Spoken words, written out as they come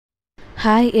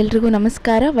Hi ಎಲ್ರಿಗೂ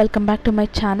ನಮಸ್ಕಾರ. Welcome back to my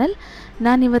channel.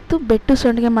 ನಾನಿವತ್ತು ಬೆಟ್ಟು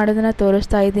ಸಂಡಿಗೆ ಮಾಡೋದನ್ನು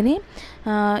ತೋರಿಸ್ತಾ ಇದ್ದೀನಿ.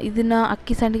 ಇದನ್ನು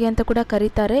ಅಕ್ಕಿ ಸಂಡಿಗೆ ಅಂತ ಕೂಡ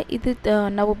ಕರೀತಾರೆ. ಇದು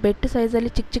ನಾವು ಬೆಟ್ಟು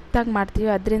ಸೈಜಲ್ಲಿ ಚಿಕ್ಕದಾಗಿ ಮಾಡ್ತೀವಿ,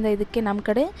 ಅದರಿಂದ ಇದಕ್ಕೆ ನಮ್ಮ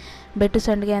ಕಡೆ ಬೆಟ್ಟು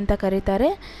ಸಂಡಿಗೆ ಅಂತ ಕರೀತಾರೆ.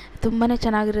 ತುಂಬಾ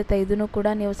ಚೆನ್ನಾಗಿರುತ್ತೆ. ಇದನ್ನು ಕೂಡ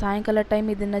ನೀವು ಸಾಯಂಕಾಲ ಟೈಮ್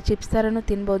ಇದನ್ನು ಚಿಪ್ಸ್ ಥರನೂ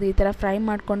ತಿನ್ಬೋದು. ಈ ಥರ ಫ್ರೈ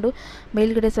ಮಾಡಿಕೊಂಡು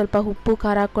ಮೇಲ್ಗಡೆ ಸ್ವಲ್ಪ ಉಪ್ಪು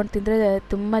ಖಾರ ಹಾಕ್ಕೊಂಡು ತಿಂದರೆ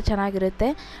ತುಂಬ ಚೆನ್ನಾಗಿರುತ್ತೆ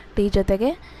ಟೀ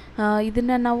ಜೊತೆಗೆ.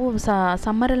 ಇದನ್ನು ನಾವು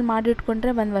ಸಮ್ಮರಲ್ಲಿ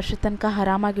ಮಾಡಿಟ್ಕೊಂಡ್ರೆ ಒಂದು ವರ್ಷದ ತನಕ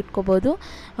ಆರಾಮಾಗಿ ಇಟ್ಕೋಬೋದು.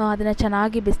 ಅದನ್ನು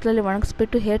ಚೆನ್ನಾಗಿ ಬಿಸಿಲಲ್ಲಿ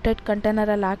ಒಣಗಿಸ್ಬಿಟ್ಟು ಏರ್ ಟೈಟ್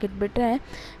ಕಂಟೈನರಲ್ಲಿ ಹಾಕಿಟ್ಬಿಟ್ರೆ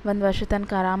ಒಂದು ವರ್ಷದ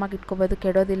ತನಕ ಆರಾಮಾಗಿ ಇಟ್ಕೋಬೋದು,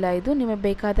 ಕೆಡೋದಿಲ್ಲ. ಇದು ನಿಮಗೆ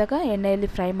ಬೇಕಾದಾಗ ಎಣ್ಣೆಯಲ್ಲಿ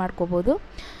ಫ್ರೈ ಮಾಡ್ಕೋಬೋದು.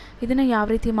 ಇದನ್ನು ಯಾವ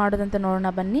ರೀತಿ ಮಾಡೋದಂತ ನೋಡೋಣ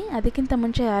ಬನ್ನಿ. ಅದಕ್ಕಿಂತ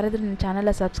ಮುಂಚೆ ಯಾರಾದರೂ ನನ್ನ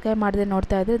ಚಾನಲ್ನ ಸಬ್ಸ್ಕ್ರೈಬ್ ಮಾಡದೆ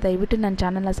ನೋಡ್ತಾ ಇದ್ದರೆ ದಯವಿಟ್ಟು ನನ್ನ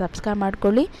ಚಾನಲ್ನ ಸಬ್ಸ್ಕ್ರೈಬ್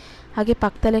ಮಾಡ್ಕೊಳ್ಳಿ. ಹಾಗೆ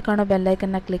ಪಕ್ಕದಲ್ಲೇ ಕಾಣೋ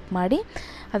ಬೆಲ್ಲೈಕನ್ನ ಕ್ಲಿಕ್ ಮಾಡಿ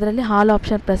ಅದರಲ್ಲಿ ಆಲ್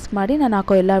ಆಪ್ಷನ್ ಪ್ರೆಸ್ ಮಾಡಿ ನಾನು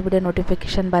ಹಾಕೋ ಎಲ್ಲ ವಿಡಿಯೋ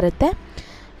ನೋಟಿಫಿಕೇಷನ್ ಬರುತ್ತೆ.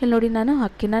 ಇಲ್ಲಿ ನೋಡಿ, ನಾನು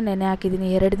ಅಕ್ಕಿನ ನೆನೆ ಹಾಕಿದ್ದೀನಿ,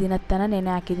 2 ದಿನದ ತನಕ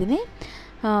ನೆನೆ ಹಾಕಿದ್ದೀನಿ.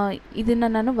 ಇದನ್ನು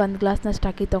ನಾನು 1 ಗ್ಲಾಸ್ನಷ್ಟು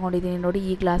ಅಕ್ಕಿ ತೊಗೊಂಡಿದ್ದೀನಿ ನೋಡಿ.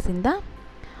 ಈ ಗ್ಲಾಸಿಂದ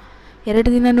 2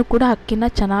 ದಿನವೂ ಕೂಡ ಅಕ್ಕಿನ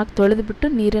ಚೆನ್ನಾಗಿ ತೊಳೆದುಬಿಟ್ಟು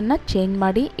ನೀರನ್ನು ಚೇಂಜ್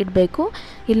ಮಾಡಿ ಇಡಬೇಕು.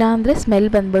 ಇಲ್ಲಾಂದರೆ ಸ್ಮೆಲ್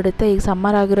ಬಂದುಬಿಡುತ್ತೆ. ಈಗ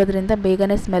ಸಮ್ಮರ್ ಆಗಿರೋದ್ರಿಂದ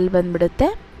ಬೇಗನೆ ಸ್ಮೆಲ್ ಬಂದುಬಿಡುತ್ತೆ.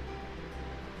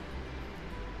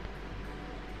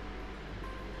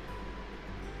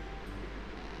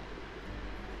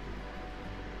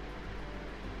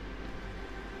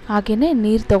 ಹಾಗೆಯೇ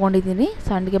ನೀರು ತೊಗೊಂಡಿದ್ದೀನಿ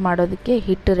ಸಂಡಿಗೆ ಮಾಡೋದಕ್ಕೆ,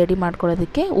 ಹಿಟ್ಟು ರೆಡಿ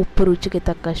ಮಾಡ್ಕೊಳ್ಳೋದಕ್ಕೆ. ಉಪ್ಪು ರುಚಿಗೆ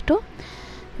ತಕ್ಕಷ್ಟು.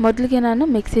 ಮೊದಲಿಗೆ ನಾನು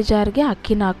ಮಿಕ್ಸಿ ಜಾರ್ಗೆ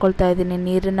ಅಕ್ಕಿನ ಹಾಕ್ಕೊಳ್ತಾ ಇದ್ದೀನಿ.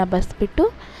 ನೀರನ್ನು ಬಸಿಬಿಟ್ಟು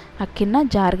ಅಕ್ಕಿನ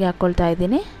ಜಾರ್ಗೆ ಹಾಕ್ಕೊಳ್ತಾ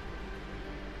ಇದ್ದೀನಿ.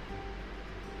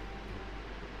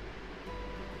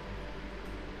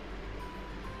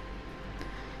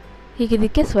 ಈಗ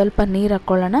ಇದಕ್ಕೆ ಸ್ವಲ್ಪ ನೀರು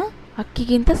ಹಾಕ್ಕೊಳ್ಳೋಣ.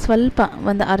 ಅಕ್ಕಿಗಿಂತ ಸ್ವಲ್ಪ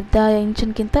ಒಂದು ಅರ್ಧ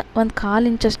ಇಂಚಿನಕ್ಕಿಂತ ಒಂದು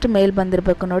 1/4 ಇಂಚಷ್ಟು ಮೇಲೆ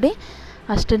ಬಂದಿರಬೇಕು ನೋಡಿ.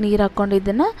 ಅಷ್ಟು ನೀರು ಹಾಕ್ಕೊಂಡು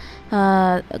ಇದನ್ನು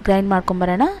ಗ್ರೈಂಡ್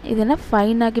ಮಾಡ್ಕೊಂಬರೋಣ. ಇದನ್ನು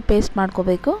ಫೈನಾಗಿ ಪೇಸ್ಟ್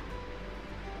ಮಾಡ್ಕೋಬೇಕು.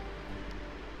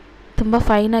 ತುಂಬ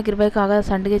ಫೈನಾಗಿರ್ಬೇಕು, ಆಗ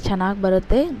ಸಂಡಿಗೆ ಚೆನ್ನಾಗಿ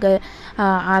ಬರುತ್ತೆ.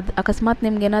 ಅಕಸ್ಮಾತ್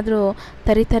ನಿಮ್ಗೇನಾದರೂ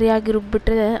ತರಿಯಾಗಿ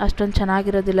ರುಬ್ಬಿಟ್ರೆ ಅಷ್ಟೊಂದು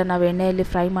ಚೆನ್ನಾಗಿರೋದಿಲ್ಲ ನಾವು ಎಣ್ಣೆಯಲ್ಲಿ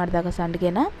ಫ್ರೈ ಮಾಡಿದಾಗ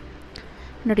ಸಂಡಿಗೆನ.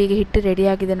 ನೋಡಿ, ಈಗ ಹಿಟ್ಟು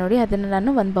ರೆಡಿಯಾಗಿದೆ ನೋಡಿ. ಅದನ್ನು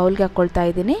ನಾನು ಒಂದು ಬೌಲ್ಗೆ ಹಾಕ್ಕೊಳ್ತಾ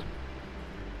ಇದ್ದೀನಿ.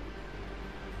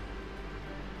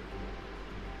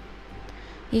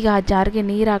 ಈಗ ಆ ಜಾರ್ಗೆ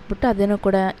ನೀರು ಹಾಕ್ಬಿಟ್ಟು ಅದನ್ನು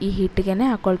ಕೂಡ ಈ ಹಿಟ್ಟಿಗೆ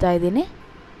ಹಾಕ್ಕೊಳ್ತಾ ಇದ್ದೀನಿ.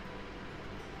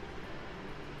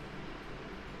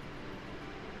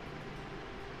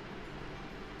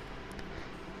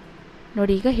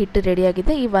 ನೋಡಿ, ಈಗ ಹಿಟ್ಟು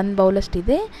ರೆಡಿಯಾಗಿದೆ. ಈ 1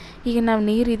 ಬೌಲಷ್ಟಿದೆ. ಈಗ ನಾವು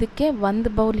ನೀರು ಇದಕ್ಕೆ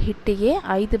 1 ಬೌಲ್ ಹಿಟ್ಟಿಗೆ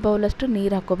 5 ಬೌಲಷ್ಟು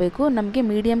ನೀರು ಹಾಕ್ಕೋಬೇಕು. ನಮಗೆ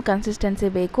ಮೀಡಿಯಮ್ ಕನ್ಸಿಸ್ಟೆನ್ಸಿ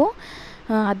ಬೇಕು.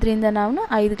 ಅದರಿಂದ ನಾನು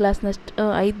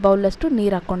 5 ಬೌಲಷ್ಟು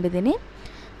ನೀರು ಹಾಕ್ಕೊಂಡಿದ್ದೀನಿ.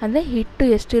 ಅಂದರೆ ಹಿಟ್ಟು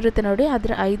ಎಷ್ಟಿರುತ್ತೆ ನೋಡಿ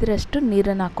ಅದರ 5ರಷ್ಟು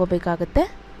ನೀರನ್ನು ಹಾಕ್ಕೋಬೇಕಾಗತ್ತೆ.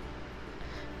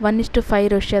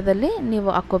 1:5 ರೇಷಿಯೋದಲ್ಲಿ ನೀವು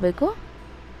ಹಾಕ್ಕೋಬೇಕು.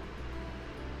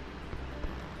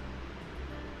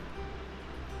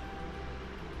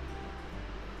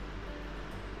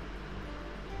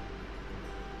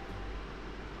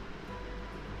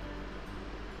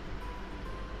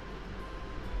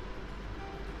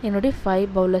 ಈಗ ನೋಡಿ 5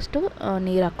 ಬೌಲಷ್ಟು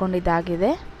ನೀರು ಹಾಕ್ಕೊಂಡಿದ್ದಾಗಿದೆ.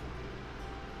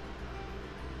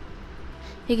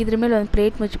 ಈಗ ಇದ್ರ ಮೇಲೆ ಒಂದು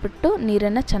ಪ್ಲೇಟ್ ಮುಚ್ಚಿಬಿಟ್ಟು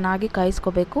ನೀರನ್ನು ಚೆನ್ನಾಗಿ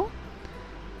ಕಾಯಿಸ್ಕೋಬೇಕು.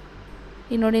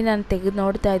 ಈಗ ನೋಡಿ, ನಾನು ತೆಗೆದು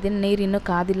ನೋಡ್ತಾ ಇದ್ದೀನಿ. ನೀರು ಇನ್ನೂ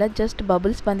ಕಾದಿಲ್ಲ, ಜಸ್ಟ್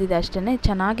ಬಬಲ್ಸ್ ಬಂದಿದೆ ಅಷ್ಟೇ.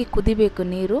 ಚೆನ್ನಾಗಿ ಕುದಿಬೇಕು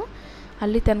ನೀರು.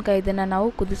 ಅಲ್ಲಿ ತನಕ ಇದನ್ನು ನಾವು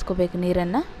ಕುದಿಸ್ಕೋಬೇಕು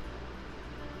ನೀರನ್ನು.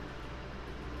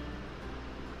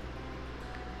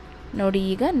 ನೋಡಿ,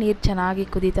 ಈಗ ನೀರು ಚೆನ್ನಾಗಿ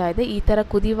ಕುದೀತಾ ಇದೆ. ಈ ಥರ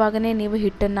ಕುದಿಯುವಾಗಲೇ ನೀವು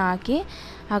ಹಿಟ್ಟನ್ನು ಹಾಕಿ,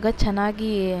 ಆಗ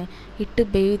ಚೆನ್ನಾಗಿ ಹಿಟ್ಟು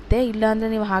ಬೇಯುತ್ತೆ. ಇಲ್ಲಾಂದರೆ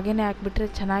ನೀವು ಹಾಗೇ ಹಾಕಿಬಿಟ್ರೆ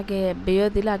ಚೆನ್ನಾಗಿ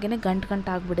ಬೇಯೋದಿಲ್ಲ, ಹಾಗೇ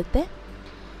ಗಂಟು ಆಗಿಬಿಡುತ್ತೆ.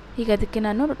 ಈಗ ಅದಕ್ಕೆ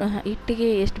ನಾನು ಹಿಟ್ಟಿಗೆ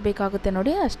ಎಷ್ಟು ಬೇಕಾಗುತ್ತೆ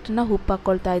ನೋಡಿ ಅಷ್ಟನ್ನು ಉಪ್ಪು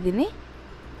ಹಾಕ್ಕೊಳ್ತಾ ಇದ್ದೀನಿ.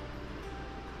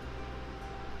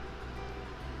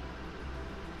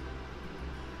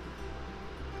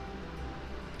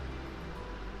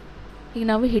 ಈಗ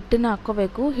ನಾವು ಹಿಟ್ಟನ್ನು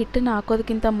ಹಾಕ್ಕೋಬೇಕು. ಹಿಟ್ಟನ್ನು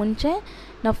ಹಾಕೋದಕ್ಕಿಂತ ಮುಂಚೆ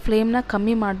ನಾವು ಫ್ಲೇಮ್ನ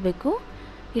ಕಮ್ಮಿ ಮಾಡಬೇಕು.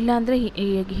 ಇಲ್ಲಾಂದರೆ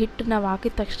ಹಿಟ್ಟು ನಾವು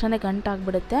ಹಾಕಿದ ತಕ್ಷಣ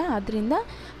ಗಂಟಾಗಿಬಿಡುತ್ತೆ. ಅದರಿಂದ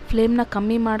ಫ್ಲೇಮ್ನ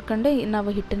ಕಮ್ಮಿ ಮಾಡ್ಕೊಂಡೆ ನಾವು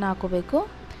ಹಿಟ್ಟನ್ನು ಹಾಕ್ಕೋಬೇಕು.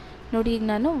 ನೋಡಿ, ಈಗ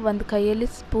ನಾನು ಒಂದು ಕೈಯಲ್ಲಿ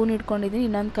ಸ್ಪೂನ್ ಇಟ್ಕೊಂಡಿದ್ದೀನಿ,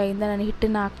 ಇನ್ನೊಂದು ಕೈಯಿಂದ ನಾನು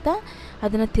ಹಿಟ್ಟನ್ನು ಹಾಕ್ತಾ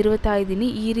ಅದನ್ನು ತಿರುವುತ್ತಾ ಇದ್ದೀನಿ.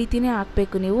 ಈ ರೀತಿಯೇ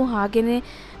ಹಾಕಬೇಕು ನೀವು. ಹಾಗೆಯೇ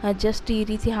ಜಸ್ಟ್ ಈ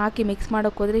ರೀತಿ ಹಾಕಿ ಮಿಕ್ಸ್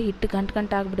ಮಾಡೋಕ್ಕೆ ಹೋದರೆ ಹಿಟ್ಟು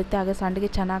ಗಂಟು ಆಗಿಬಿಡುತ್ತೆ. ಆಗ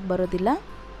ಸಂಡಿಗೆ ಚೆನ್ನಾಗಿ ಬರೋದಿಲ್ಲ.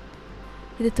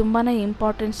 ಇದು ತುಂಬಾ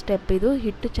ಇಂಪಾರ್ಟೆಂಟ್ ಸ್ಟೆಪ್. ಇದು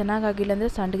ಹಿಟ್ಟು ಚೆನ್ನಾಗಾಗಿಲ್ಲ ಅಂದರೆ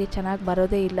ಸಂಡಿಗೆ ಚೆನ್ನಾಗಿ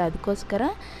ಬರೋದೇ ಇಲ್ಲ. ಅದಕ್ಕೋಸ್ಕರ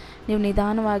ನೀವು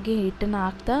ನಿಧಾನವಾಗಿ ಹಿಟ್ಟನ್ನು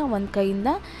ಹಾಕ್ತಾ ಒಂದು ಕೈಯಿಂದ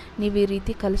ನೀವು ಈ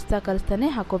ರೀತಿ ಕಲಿಸ್ತಾನೆ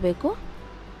ಹಾಕೋಬೇಕು.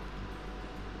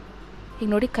 ಈಗ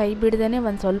ನೋಡಿ, ಕೈ ಬಿಡ್ದೇ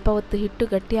ಒಂದು ಸ್ವಲ್ಪ ಹೊತ್ತು ಹಿಟ್ಟು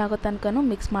ಗಟ್ಟಿ ಆಗೋ ತನಕ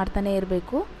ಮಿಕ್ಸ್ ಮಾಡ್ತಾನೆ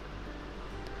ಇರಬೇಕು.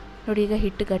 ನೋಡಿ, ಈಗ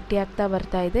ಹಿಟ್ಟು ಗಟ್ಟಿ ಆಗ್ತಾ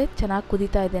ಬರ್ತಾ ಇದೆ, ಚೆನ್ನಾಗಿ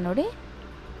ಕುದೀತಾ ಇದೆ ನೋಡಿ.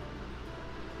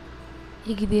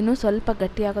 ಈಗ ಇದನ್ನು ಸ್ವಲ್ಪ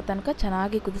ಗಟ್ಟಿ ಆಗೋ ತನಕ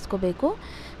ಚೆನ್ನಾಗಿ ಕುದಿಸ್ಕೋಬೇಕು.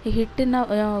 ಈ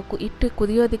ಹಿಟ್ಟು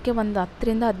ಕುದಿಯೋದಕ್ಕೆ ಒಂದು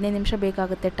 10ರಿಂದ 15 ನಿಮಿಷ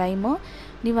ಬೇಕಾಗುತ್ತೆ ಟೈಮು.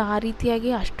 ನೀವು ಆ ರೀತಿಯಾಗಿ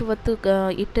ಅಷ್ಟು ಹೊತ್ತು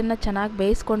ಹಿಟ್ಟನ್ನು ಚೆನ್ನಾಗಿ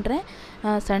ಬೇಯಿಸ್ಕೊಂಡ್ರೆ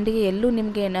ಸಂಡಿಗೆ ಎಲ್ಲೂ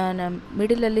ನಿಮಗೆ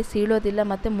ಮಿಡಲಲ್ಲಿ ಸೀಳೋದಿಲ್ಲ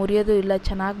ಮತ್ತು ಮುರಿಯೋದು ಇಲ್ಲ,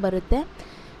 ಚೆನ್ನಾಗಿ ಬರುತ್ತೆ.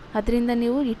 ಅದರಿಂದ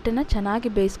ನೀವು ಹಿಟ್ಟನ್ನು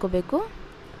ಚೆನ್ನಾಗಿ ಬೇಯಿಸ್ಕೋಬೇಕು.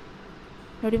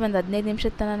 ನೋಡಿ ಒಂದು 15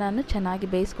 ನಿಮಿಷದ ತನಕ ನಾನು ಚೆನ್ನಾಗಿ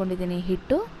ಬೇಯಿಸ್ಕೊಂಡಿದ್ದೀನಿ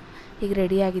ಹಿಟ್ಟು. ಈಗ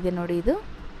ರೆಡಿಯಾಗಿದೆ ನೋಡಿ ಇದು.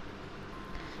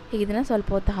 ಈಗ ಇದನ್ನು ಸ್ವಲ್ಪ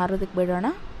ಹೊತ್ತು ಆರೋದಕ್ಕೆ ಬಿಡೋಣ.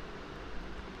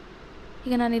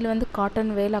 ಈಗ ನಾನಿಲ್ಲಿ ಒಂದು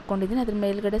ಕಾಟನ್ ವೇಲ್ ಹಾಕ್ಕೊಂಡಿದ್ದೀನಿ, ಅದ್ರ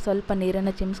ಮೇಲ್ಗಡೆ ಸ್ವಲ್ಪ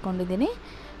ನೀರನ್ನು ಚಿಮ್ಸ್ಕೊಂಡಿದ್ದೀನಿ.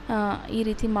 ಈ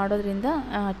ರೀತಿ ಮಾಡೋದ್ರಿಂದ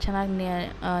ಚೆನ್ನಾಗಿ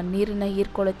ನೀರನ್ನು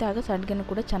ಹೀರ್ಕೊಳ್ಳುತ್ತೆ, ಆಗ ಸಂಡಿಗೆನೂ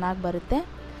ಕೂಡ ಚೆನ್ನಾಗಿ ಬರುತ್ತೆ.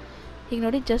 ಈಗ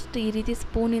ನೋಡಿ ಜಸ್ಟ್ ಈ ರೀತಿ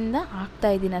ಸ್ಪೂನಿಂದ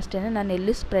ಹಾಕ್ತಾಯಿದ್ದೀನಿ ಅಷ್ಟೇ, ನಾನು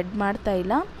ಎಲ್ಲೂ ಸ್ಪ್ರೆಡ್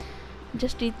ಮಾಡ್ತಾಯಿಲ್ಲ.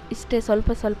 ಜಸ್ಟ್ ಇಷ್ಟೇ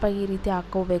ಸ್ವಲ್ಪ ಸ್ವಲ್ಪ ಈ ರೀತಿ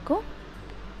ಹಾಕ್ಕೋಬೇಕು.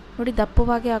 ನೋಡಿ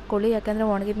ದಪ್ಪವಾಗಿ ಹಾಕ್ಕೊಳ್ಳಿ, ಯಾಕಂದರೆ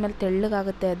ಒಣಗಿದ ಮೇಲೆ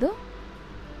ತೆಳ್ಳಗಾಗುತ್ತೆ ಅದು.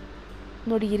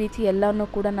 ನೋಡಿ ಈ ರೀತಿ ಎಲ್ಲನೂ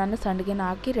ಕೂಡ ನಾನು ಸಂಡಿಗೆನ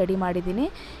ಹಾಕಿ ರೆಡಿ ಮಾಡಿದ್ದೀನಿ.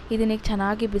 ಇದನ್ನೀಗ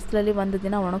ಚೆನ್ನಾಗಿ ಬಿಸಿಲಲ್ಲಿ ಒಂದು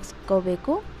ದಿನ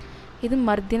ಒಣಗಿಸ್ಕೋಬೇಕು. ಇದು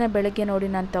ಮರುದಿನ ಬೆಳಗ್ಗೆ ನೋಡಿ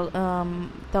ನಾನು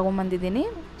ತೊಗೊಂಬಂದಿದ್ದೀನಿ,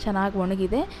 ಚೆನ್ನಾಗಿ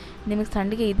ಒಣಗಿದೆ. ನಿಮಗೆ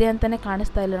ಸಂಡಿಗೆ ಇದೆ ಅಂತಲೇ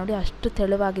ಕಾಣಿಸ್ತಾ ಇಲ್ಲ ನೋಡಿ, ಅಷ್ಟು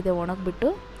ತೆಳುವಾಗಿದೆ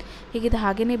ಒಣಗಿಬಿಟ್ಟು. ಈಗ ಇದು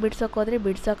ಹಾಗೇ ಬಿಡ್ಸೋಕ್ಕೋದ್ರೆ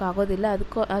ಬಿಡ್ಸೋಕ್ಕಾಗೋದಿಲ್ಲ.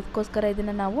 ಅದಕ್ಕೋಸ್ಕರ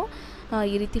ಇದನ್ನು ನಾವು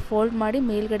ಈ ರೀತಿ ಫೋಲ್ಡ್ ಮಾಡಿ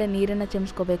ಮೇಲ್ಗಡೆ ನೀರನ್ನು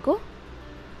ಚಿಮ್ಸ್ಕೋಬೇಕು.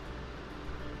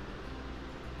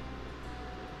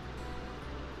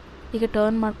 ಈಗ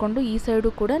ಟರ್ನ್ ಮಾಡಿಕೊಂಡು ಈ ಸೈಡು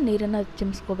ಕೂಡ ನೀರನ್ನು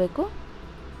ಚಿಮ್ಸ್ಕೋಬೇಕು.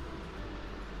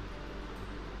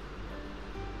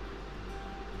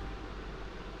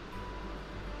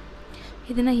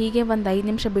 ಇದನ್ನು ಹೀಗೆ ಒಂದು 5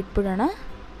 ನಿಮಿಷ ಬಿಟ್ಬಿಡೋಣ,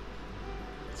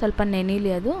 ಸ್ವಲ್ಪ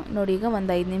ನೆನೀಲಿ ಅದು. ನೋಡಿ ಈಗ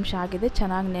ಒಂದು 5 ನಿಮಿಷ ಆಗಿದೆ,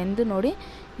 ಚೆನ್ನಾಗಿ ನೆಂದು ನೋಡಿ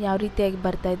ಯಾವ ರೀತಿಯಾಗಿ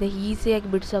ಬರ್ತಾಯಿದೆ. ಈಸಿಯಾಗಿ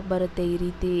ಬಿಡ್ಸೋಕೆ ಬರುತ್ತೆ ಈ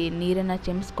ರೀತಿ ನೀರನ್ನು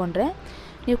ಚಿಮ್ಸ್ಕೊಂಡ್ರೆ.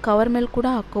 ನೀವು ಕವರ್ ಮೇಲೆ ಕೂಡ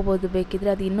ಹಾಕ್ಕೋಬೋದು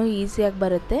ಬೇಕಿದ್ರೆ, ಅದು ಇನ್ನೂ ಈಸಿಯಾಗಿ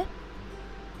ಬರುತ್ತೆ.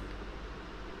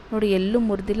 ನೋಡಿ ಎಲ್ಲೂ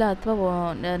ಮುರಿದಿಲ್ಲ ಅಥವಾ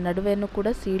ನಡುವೆನೂ ಕೂಡ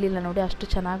ಸೀಳಿಲ್ಲ ನೋಡಿ, ಅಷ್ಟು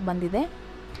ಚೆನ್ನಾಗಿ ಬಂದಿದೆ.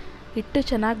 ಹಿಟ್ಟು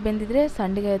ಚೆನ್ನಾಗಿ ಬೆಂದಿದ್ರೆ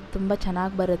ಸಂಡಿಗೆ ತುಂಬ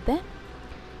ಚೆನ್ನಾಗಿ ಬರುತ್ತೆ.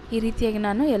 ಈ ರೀತಿಯಾಗಿ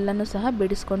ನಾನು ಎಲ್ಲನೂ ಸಹ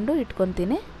ಬಿಡಿಸ್ಕೊಂಡು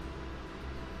ಇಟ್ಕೊತೀನಿ.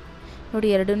 ನೋಡಿ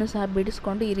ಎರಡನ್ನೂ ಸಹ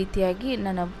ಬಿಡಿಸ್ಕೊಂಡು ಈ ರೀತಿಯಾಗಿ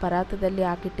ನಾನು ಪರಾತದಲ್ಲಿ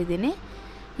ಹಾಕಿಟ್ಟಿದ್ದೀನಿ.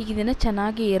 ಈಗ ಇದನ್ನು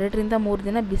ಚೆನ್ನಾಗಿ 2 ರಿಂದ 3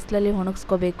 ದಿನ ಬಿಸಿಲಲ್ಲಿ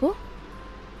ಒಣಗಿಸ್ಕೋಬೇಕು.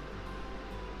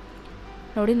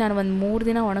 ನೋಡಿ ನಾನು ಒಂದು 3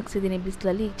 ದಿನ ಒಣಗಿಸಿದ್ದೀನಿ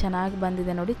ಬಿಸಿಲಲ್ಲಿ, ಈಗ ಚೆನ್ನಾಗಿ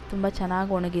ಬಂದಿದೆ ನೋಡಿ, ತುಂಬ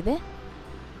ಚೆನ್ನಾಗಿ ಒಣಗಿದೆ.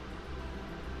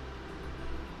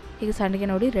 ಈಗ ಸಂಡಿಗೆ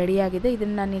ನೋಡಿ ರೆಡಿಯಾಗಿದೆ.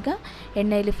 ಇದನ್ನು ನಾನೀಗ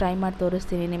ಎಣ್ಣೆಯಲ್ಲಿ ಫ್ರೈ ಮಾಡಿ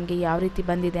ತೋರಿಸ್ತೀನಿ ನಿಮಗೆ ಯಾವ ರೀತಿ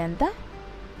ಬಂದಿದೆ ಅಂತ.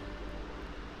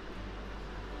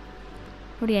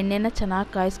 ನೋಡಿ ಎಣ್ಣೆನ ಚೆನ್ನಾಗಿ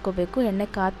ಕಾಯಿಸ್ಕೋಬೇಕು. ಎಣ್ಣೆ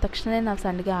ಕಾದ ತಕ್ಷಣ ನಾವು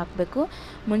ಸಂಡಿಗೆ ಹಾಕಬೇಕು,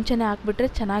 ಮುಂಚೆನೇ ಹಾಕ್ಬಿಟ್ರೆ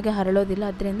ಚೆನ್ನಾಗಿ ಹರಳೋದಿಲ್ಲ.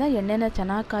 ಅದರಿಂದ ಎಣ್ಣೆನ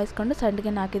ಚೆನ್ನಾಗಿ ಕಾಯಿಸ್ಕೊಂಡು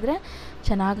ಸಂಡಿಗೆನ ಹಾಕಿದರೆ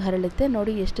ಚೆನ್ನಾಗಿ ಹರಳುತ್ತೆ.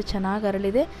 ನೋಡಿ ಎಷ್ಟು ಚೆನ್ನಾಗಿ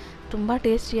ಹರಳಿದೆ, ತುಂಬ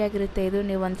ಟೇಸ್ಟಿಯಾಗಿರುತ್ತೆ ಇದು.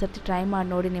 ನೀವು ಒಂದು ಸರ್ತಿ ಟ್ರೈ ಮಾಡಿ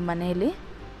ನೋಡಿ ನಿಮ್ಮ ಮನೆಯಲ್ಲಿ.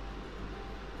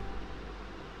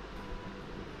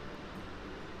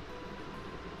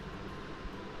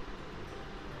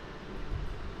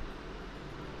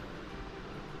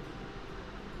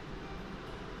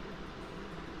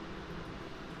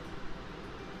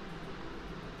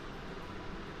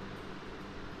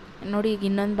 ನೋಡಿ ಈಗ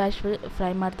ಇನ್ನೊಂದು ಬ್ಯಾಚ್ ಫ್ರೈ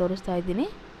ಮಾಡಿ ತೋರಿಸ್ತಾ ಇದ್ದೀನಿ.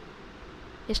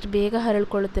 ಎಷ್ಟು ಬೇಗ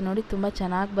ಹರಳ್ಕೊಳ್ಳುತ್ತೆ ನೋಡಿ, ತುಂಬ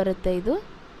ಚೆನ್ನಾಗಿ ಬರುತ್ತೆ ಇದು.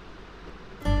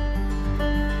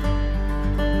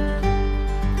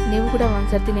 ನೀವು ಕೂಡ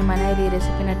ಒಂದ್ಸರ್ತಿ ನಿಮ್ಮ ಮನೆಯಲ್ಲಿ ಈ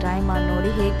ರೆಸಿಪಿನ ಟ್ರೈ ಮಾಡಿ ನೋಡಿ,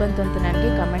 ಹೇಗೆ ಬಂತು ಅಂತ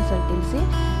ನನಗೆ ಕಮೆಂಟ್ಸಲ್ಲಿ ತಿಳಿಸಿ.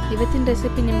 ಇವತ್ತಿನ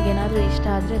ರೆಸಿಪಿ ನಿಮ್ಗೆ ಏನಾದರೂ ಇಷ್ಟ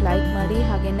ಆದರೆ ಲೈಕ್ ಮಾಡಿ,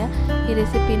 ಹಾಗೆಯೇ ಈ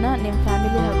ರೆಸಿಪಿನ ನಿಮ್ಮ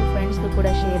ಫ್ಯಾಮಿಲಿ ಹಾಗೂ ಫ್ರೆಂಡ್ಸ್ಗೂ ಕೂಡ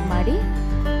ಶೇರ್ ಮಾಡಿ.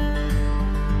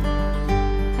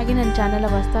 ಹಾಗೆ ನನ್ನ ಚಾನಲ್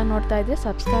ಹೊಸದಾಗಿ ನೋಡ್ತಾ ಇದ್ದರೆ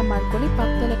ಸಬ್ಸ್ಕ್ರೈಬ್ ಮಾಡ್ಕೊಳ್ಳಿ,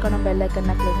 ಪಕ್ಕದಲ್ಲೇ ಕಾಣೋ ಬೆಲ್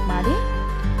ಐಕನ್ನ ಕ್ಲಿಕ್ ಮಾಡಿ.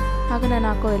 ಆಗ ನಾನು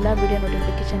ಹಾಕೋ ಎಲ್ಲ ವಿಡಿಯೋ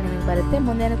ನೋಟಿಫಿಕೇಷನ್ ನಿಮಗೆ ಬರುತ್ತೆ.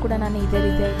 ಮುಂದೆನೂ ಕೂಡ ನಾನು ಇದೇ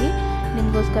ರೀತಿಯಾಗಿ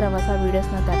ನಿಮಗೋಸ್ಕರ ಹೊಸ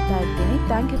ವೀಡಿಯೋಸ್ನ ತರ್ತಾ ಇರ್ತೀನಿ.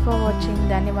 Thank you for watching.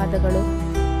 ಧನ್ಯವಾದಗಳು.